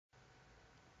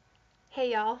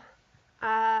Hey y'all.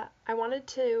 I wanted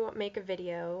to make a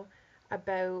video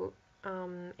about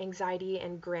anxiety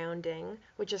and grounding,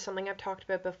 which is something I've talked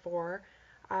about before.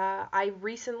 I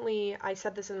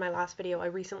said this in my last video, I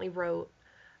recently wrote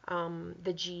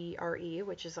the GRE,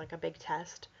 which is like a big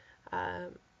test. Uh,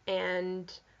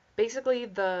 and basically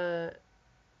the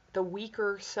week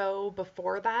or so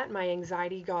before that, my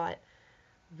anxiety got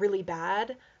really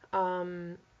bad.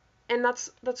 Um, and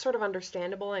that's sort of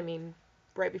understandable. I mean,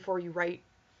 right before you write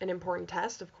an important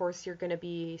test, of course, you're going to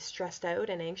be stressed out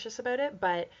and anxious about it.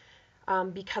 But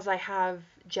because I have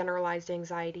generalized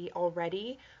anxiety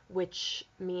already, which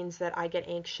means that I get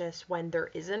anxious when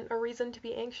there isn't a reason to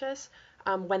be anxious.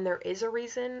 When there is a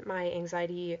reason, my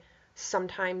anxiety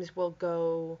sometimes will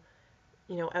go,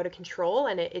 out of control,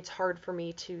 and it's hard for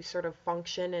me to sort of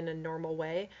function in a normal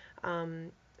way.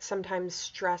 Sometimes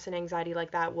stress and anxiety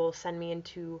like that will send me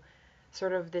into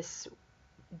sort of this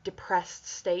depressed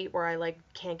state where I like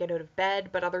can't get out of bed,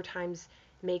 but other times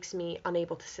makes me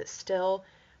unable to sit still.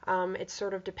 It's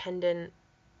sort of dependent,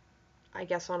 I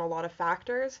guess, on a lot of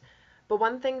factors. But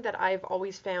one thing that I've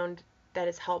always found that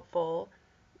is helpful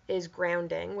is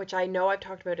grounding, which I know I've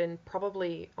talked about in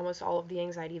probably almost all of the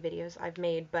anxiety videos I've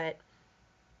made, but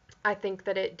I think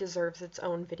that it deserves its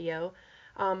own video.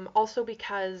 Also,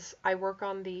 because I work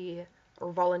on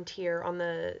or volunteer on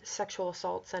the sexual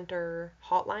assault center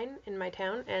hotline in my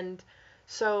town, and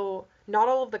so not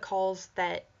all of the calls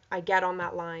that I get on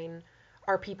that line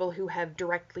are people who have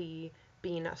directly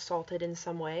been assaulted in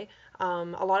some way. A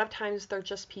lot of times they're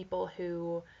just people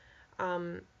who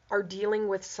are dealing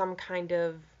with some kind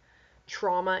of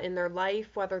trauma in their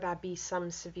life, whether that be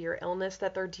some severe illness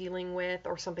that they're dealing with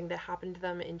or something that happened to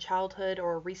them in childhood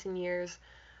or recent years.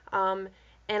 Um,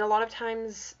 and a lot of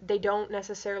times they don't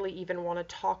necessarily even want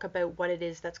to talk about what it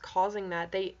is that's causing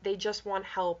that. They just want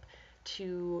help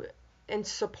to and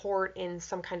support in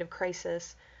some kind of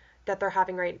crisis that they're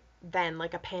having right then,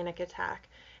 like a panic attack.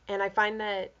 And I find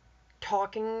that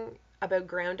talking about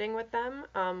grounding with them,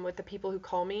 with the people who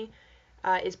call me,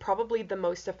 is probably the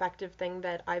most effective thing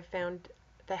that I've found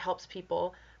that helps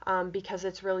people, because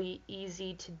it's really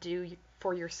easy to do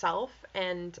for yourself,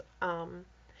 and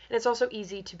it's also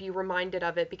easy to be reminded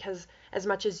of it because as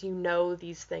much as you know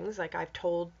these things, like I've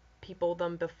told people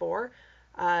them before,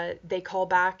 they call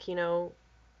back,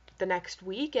 the next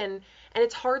week, and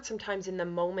it's hard sometimes in the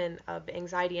moment of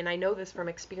anxiety, and I know this from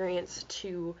experience,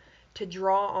 to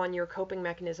draw on your coping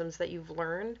mechanisms that you've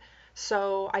learned.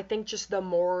 So I think just the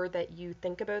more that you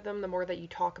think about them, the more that you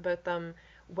talk about them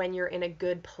when you're in a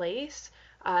good place,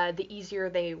 the easier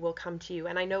they will come to you.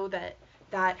 And I know that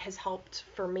that has helped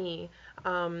for me.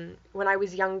 When I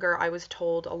was younger, I was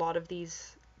told a lot of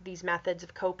these methods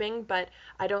of coping, but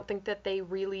I don't think that they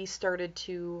really started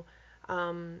to.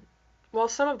 Well,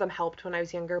 some of them helped when I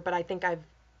was younger, but I think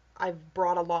I've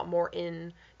brought a lot more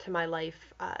in to my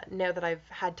life, now that I've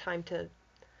had time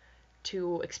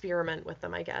to experiment with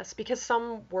them, I guess, because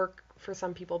some work for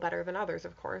some people better than others,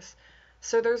 of course.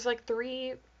 So there's like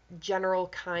three general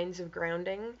kinds of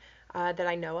grounding, that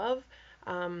I know of.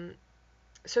 Um,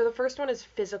 so the first one is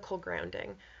physical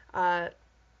grounding. Uh,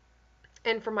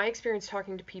 and from my experience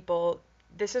talking to people,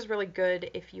 this is really good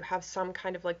if you have some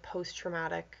kind of like post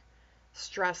traumatic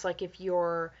stress, like if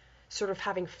you're sort of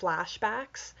having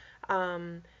flashbacks.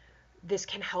 Um, this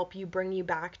can help you bring you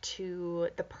back to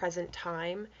the present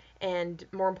time, and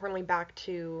more importantly back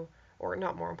to, or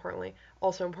not more importantly,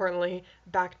 also importantly,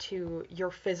 back to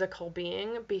your physical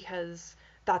being, because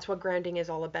that's what grounding is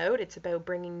all about. It's about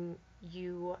bringing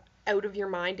you out of your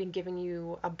mind and giving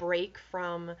you a break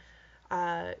from,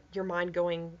 your mind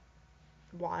going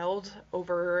wild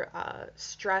over,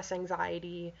 stress,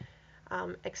 anxiety,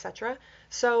 etc.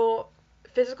 So,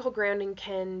 physical grounding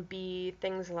can be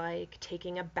things like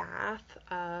taking a bath,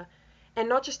 and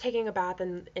not just taking a bath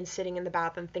and sitting in the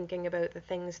bath and thinking about the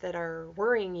things that are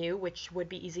worrying you, which would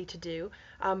be easy to do,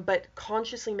 but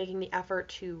consciously making the effort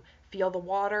to feel the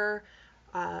water,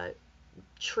 uh,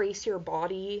 trace your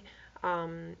body,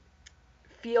 um,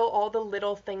 feel all the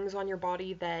little things on your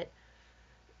body that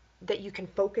you can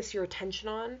focus your attention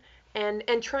on,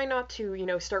 and try not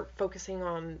to, start focusing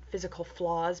on physical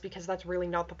flaws, because that's really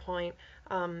not the point.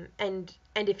 And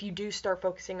if you do start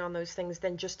focusing on those things,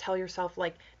 then just tell yourself,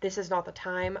 like, this is not the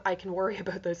time. I can worry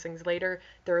about those things later.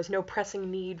 There is no pressing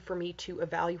need for me to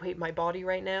evaluate my body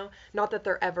right now. Not that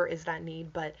there ever is that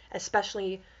need, but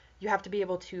especially you have to be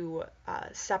able to,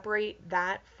 separate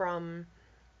that from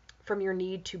your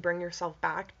need to bring yourself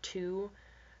back to,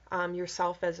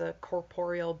 yourself as a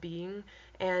corporeal being,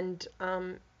 and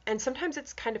sometimes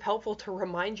it's kind of helpful to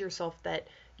remind yourself that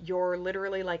you're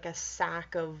literally like a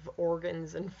sack of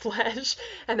organs and flesh.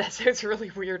 And that sounds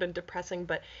really weird and depressing,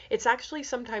 but it's actually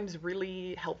sometimes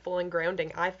really helpful and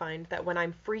grounding. I find that when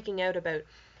I'm freaking out about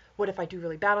what if I do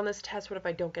really bad on this test, what if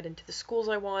I don't get into the schools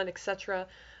I want, etc.,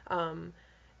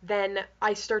 then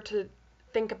I start to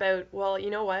think about, well,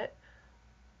 you know what?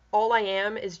 All I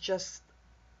am is just,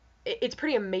 it's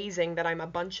pretty amazing that I'm a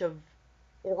bunch of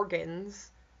organs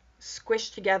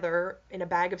squished together in a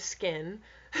bag of skin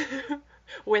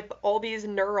with all these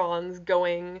neurons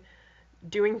going,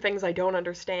 doing things I don't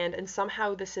understand, and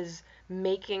somehow this is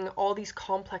making all these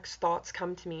complex thoughts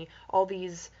come to me, all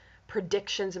these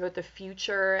predictions about the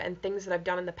future and things that I've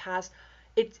done in the past.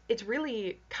 It's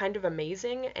really kind of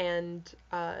amazing, and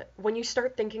when you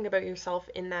start thinking about yourself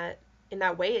in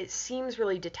that way, it seems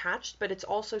really detached, but it's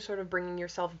also sort of bringing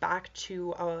yourself back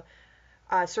to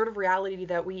a sort of reality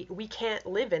that we can't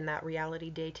live in that reality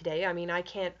day to day. I mean, I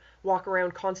can't walk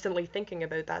around constantly thinking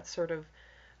about that sort of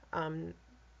um,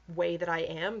 way that I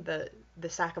am, the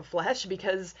sack of flesh,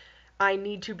 because I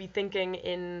need to be thinking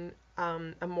in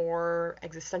a more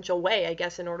existential way, I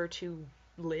guess, in order to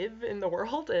live in the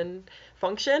world and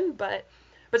function. But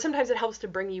sometimes it helps to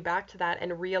bring you back to that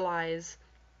and realize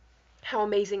how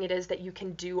amazing it is that you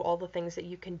can do all the things that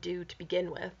you can do to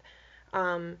begin with.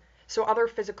 So other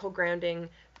physical grounding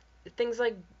things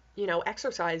like,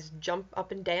 exercise, jump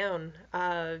up and down,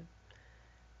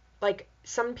 like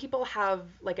some people have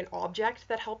like an object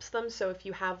that helps them. So if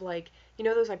you have like,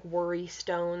 those like worry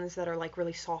stones that are like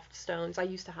really soft stones. I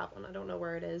used to have one. I don't know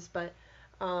where it is, but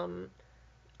um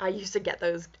I used to get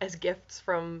those as gifts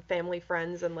from family,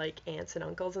 friends, and like aunts and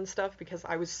uncles and stuff because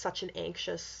I was such an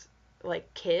anxious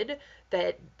like kid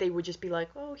that they would just be like,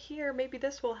 "Oh, here, maybe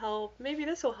this will help. Maybe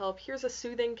this will help. Here's a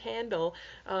soothing candle."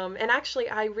 And actually,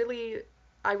 I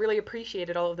really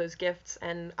appreciated all of those gifts,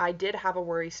 and I did have a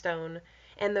worry stone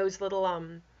and those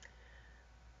little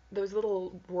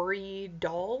worry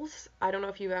dolls. I don't know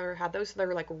if you've ever had those.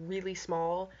 They're like really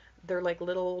small. They're like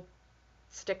little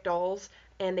stick dolls,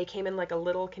 and they came in like a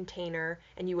little container,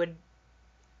 and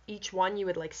each one you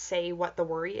would like say what the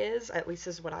worry is. At least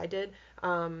is what I did.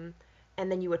 And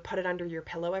then you would put it under your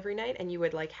pillow every night, and you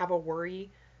would like have a worry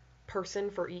person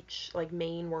for each like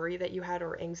main worry that you had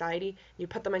or anxiety. You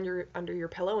put them under your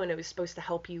pillow, and it was supposed to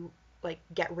help you like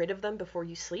get rid of them before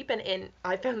you sleep. And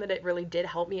I found that it really did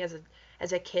help me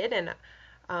as a kid, and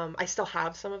I still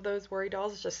have some of those worry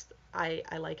dolls. It's just I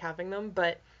like having them,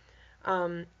 but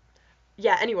um,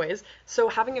 yeah. Anyways, so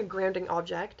having a grounding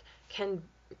object can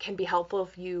be helpful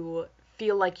if you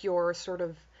feel like you're sort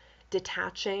of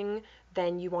detaching.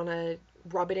 Then you want to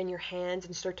rub it in your hands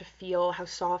and start to feel how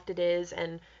soft it is,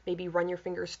 and maybe run your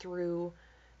fingers through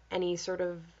any sort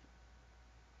of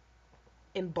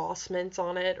embossments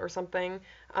on it or something.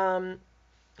 Um,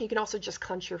 you can also just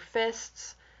clench your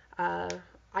fists. Uh,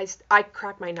 I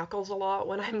crack my knuckles a lot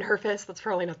when I'm nervous. That's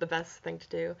probably not the best thing to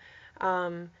do.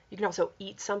 You can also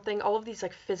eat something. All of these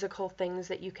like physical things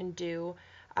that you can do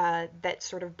that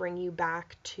sort of bring you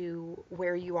back to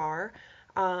where you are.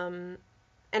 Um,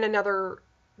 and another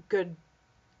good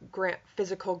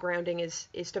physical grounding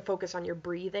is to focus on your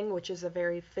breathing, which is a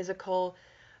very physical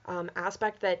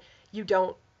aspect that you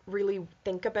don't really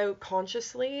think about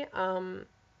consciously. And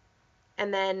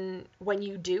then when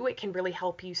you do, it can really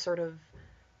help you sort of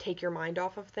take your mind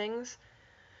off of things.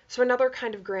 So another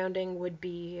kind of grounding would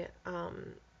be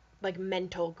like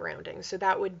mental grounding. So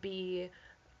that would be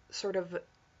sort of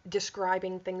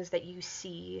describing things that you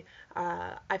see.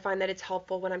 I find that it's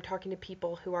helpful when I'm talking to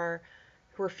people who are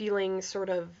feeling sort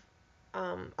of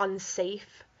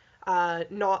unsafe.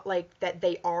 Not like that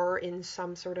they are in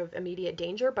some sort of immediate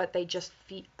danger, but they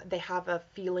have a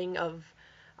feeling of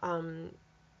um,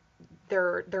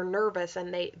 they're nervous,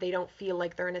 and they don't feel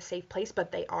like they're in a safe place,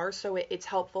 but they are. So it's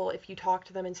helpful if you talk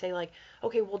to them and say like,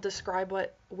 okay, well, describe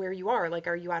where you are. Like,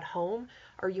 are you at home?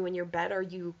 Are you in your bed? Are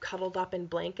you cuddled up in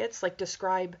blankets? Like,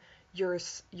 describe your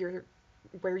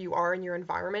where you are in your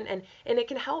environment, and it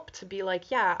can help to be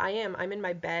like, yeah, I'm in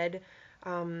my bed.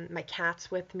 My cat's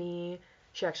with me.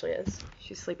 She actually is.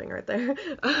 She's sleeping right there.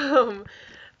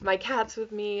 My cat's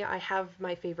with me. I have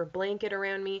my favorite blanket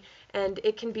around me, and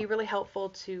it can be really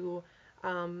helpful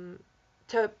um,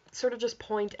 to sort of just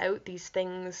point out these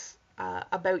things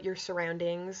about your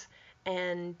surroundings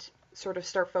and sort of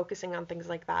start focusing on things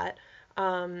like that.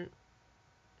 Um,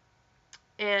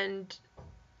 and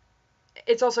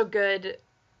it's also good.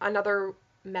 Another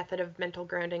method of mental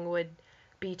grounding would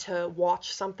be to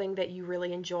watch something that you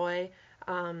really enjoy,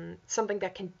 something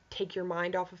that can take your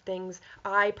mind off of things.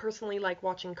 I personally like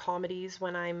watching comedies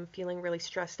when I'm feeling really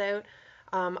stressed out,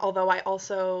 although I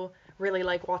also really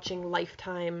like watching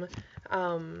Lifetime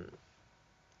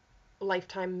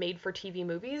Lifetime made-for-TV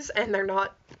movies, and they're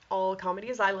not all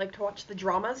comedies. I like to watch the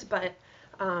dramas, but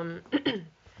um,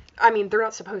 I mean, they're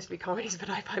not supposed to be comedies, but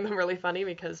I find them really funny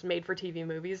because made-for-TV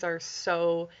movies are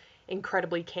so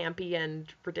incredibly campy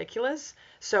and ridiculous.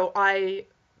 So I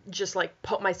just like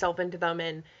put myself into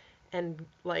them, and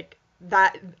like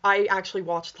that I actually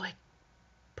watched like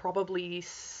probably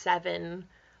 7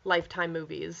 Lifetime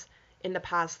movies in the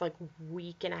past like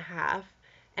week and a half.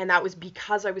 And that was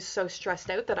because I was so stressed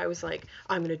out that I was like,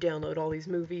 I'm going to download all these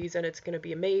movies and it's going to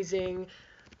be amazing.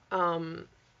 And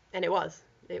it was.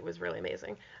 It was really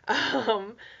amazing.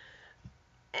 Um,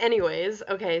 anyways,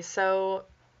 okay, so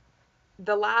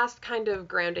the last kind of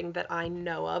grounding that I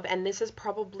know of, and this is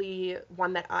probably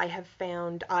one that I have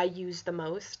found I use the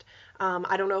most.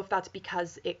 I don't know if that's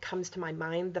because it comes to my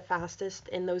mind the fastest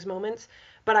in those moments,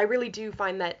 but I really do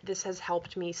find that this has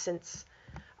helped me since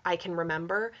I can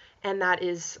remember, and that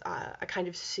is a kind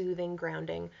of soothing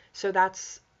grounding. So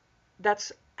that's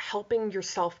helping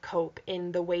yourself cope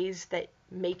in the ways that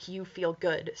make you feel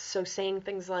good. So saying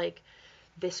things like,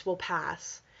 "This will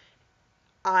pass.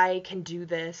 I can do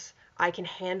this. I can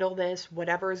handle this.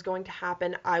 Whatever is going to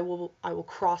happen, I will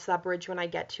cross that bridge when I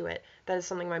get to it." That is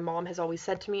something my mom has always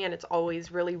said to me, and it's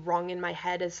always really rung in my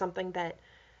head as something that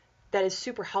is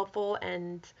super helpful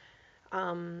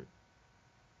um,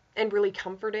 and really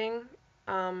comforting.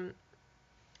 Um,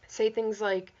 Say things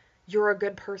like, "You're a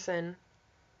good person.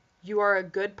 You are a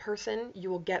good person. You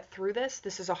will get through this.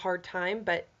 This is a hard time,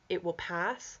 but it will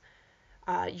pass.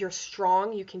 You're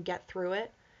strong. You can get through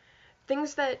it."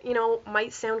 Things that,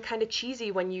 might sound kind of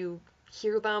cheesy when you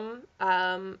hear them,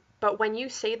 but when you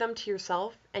say them to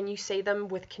yourself and you say them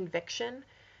with conviction,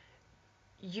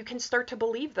 you can start to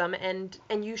believe them, and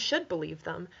you should believe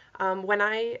them. When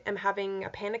I am having a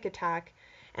panic attack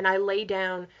and I lay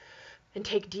down and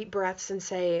take deep breaths and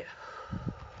say,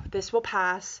 "This will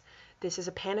pass. This is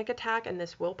a panic attack and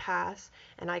this will pass,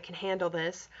 and I can handle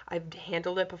this. I've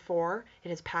handled it before. It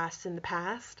has passed in the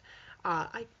past.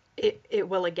 It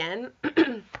will again."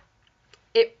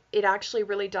 It actually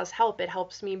really does help. It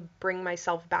helps me bring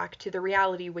myself back to the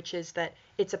reality, which is that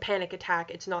it's a panic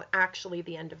attack. It's not actually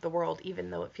the end of the world, even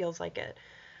though it feels like it.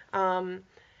 Um,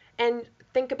 and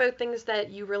think about things that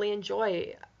you really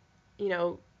enjoy. You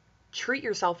know, treat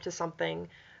yourself to something.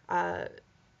 Uh,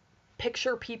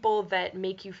 Picture people that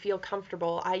make you feel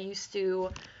comfortable. I used to,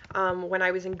 when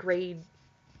I was in grade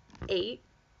 8,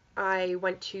 I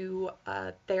went to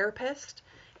a therapist,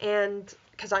 and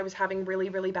because I was having really,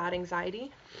 really bad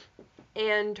anxiety,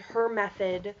 and her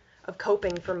method of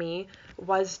coping for me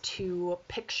was to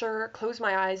close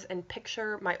my eyes and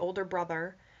picture my older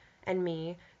brother and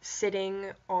me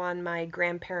sitting on my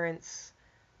grandparents'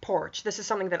 porch. This is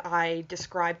something that I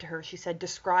described to her. She said,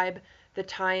 "Describe the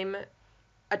time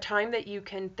a time that you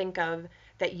can think of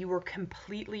that you were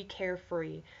completely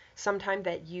carefree, sometime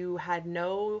that you had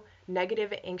no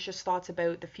negative, anxious thoughts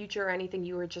about the future or anything.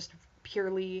 You were just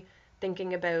purely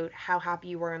thinking about how happy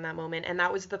you were in that moment." And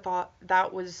that was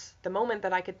the moment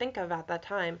that I could think of at that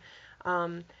time.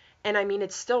 Um, and I mean,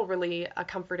 it's still really a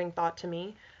comforting thought to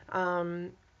me.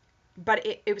 But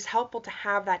it was helpful to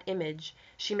have that image.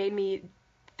 She made me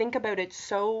think about it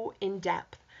so in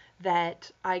depth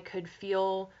that I could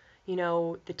feel,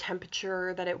 the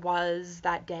temperature that it was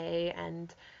that day,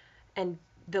 and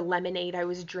the lemonade I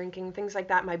was drinking, things like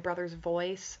that, my brother's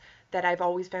voice that I've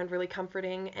always found really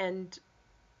comforting. And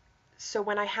so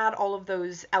when I had all of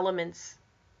those elements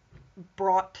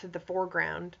brought to the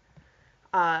foreground,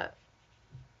 uh,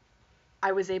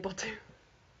 I was able to.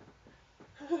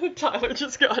 Tyler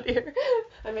just got here.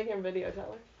 I'm making a video,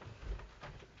 Tyler.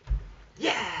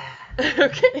 Yeah.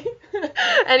 Okay.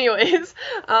 Anyways,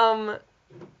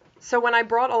 so when I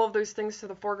brought all of those things to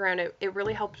the foreground, it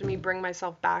really helped me bring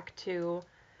myself back to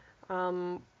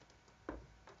um,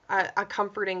 a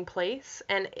comforting place,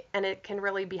 and it can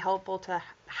really be helpful to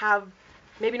have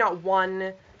maybe not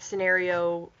one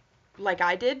scenario like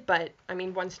I did, but I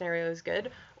mean, one scenario is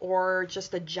good, or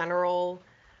just a general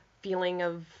feeling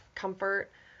of comfort.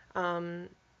 Um,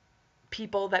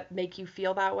 People that make you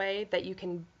feel that way that you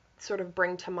can sort of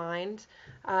bring to mind.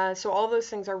 So all those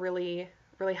things are really,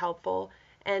 really helpful.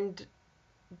 And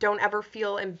don't ever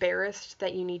feel embarrassed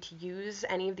that you need to use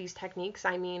any of these techniques.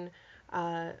 I mean,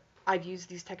 I've used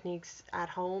these techniques at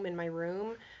home in my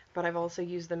room, but I've also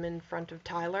used them in front of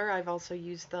Tyler. I've also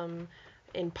used them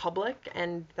in public,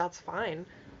 and that's fine.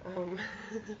 Um,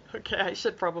 okay, I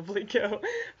should probably go.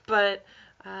 But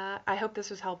I hope this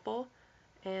was helpful.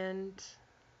 And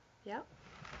yeah.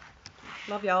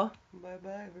 Love y'all. Bye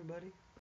bye, everybody.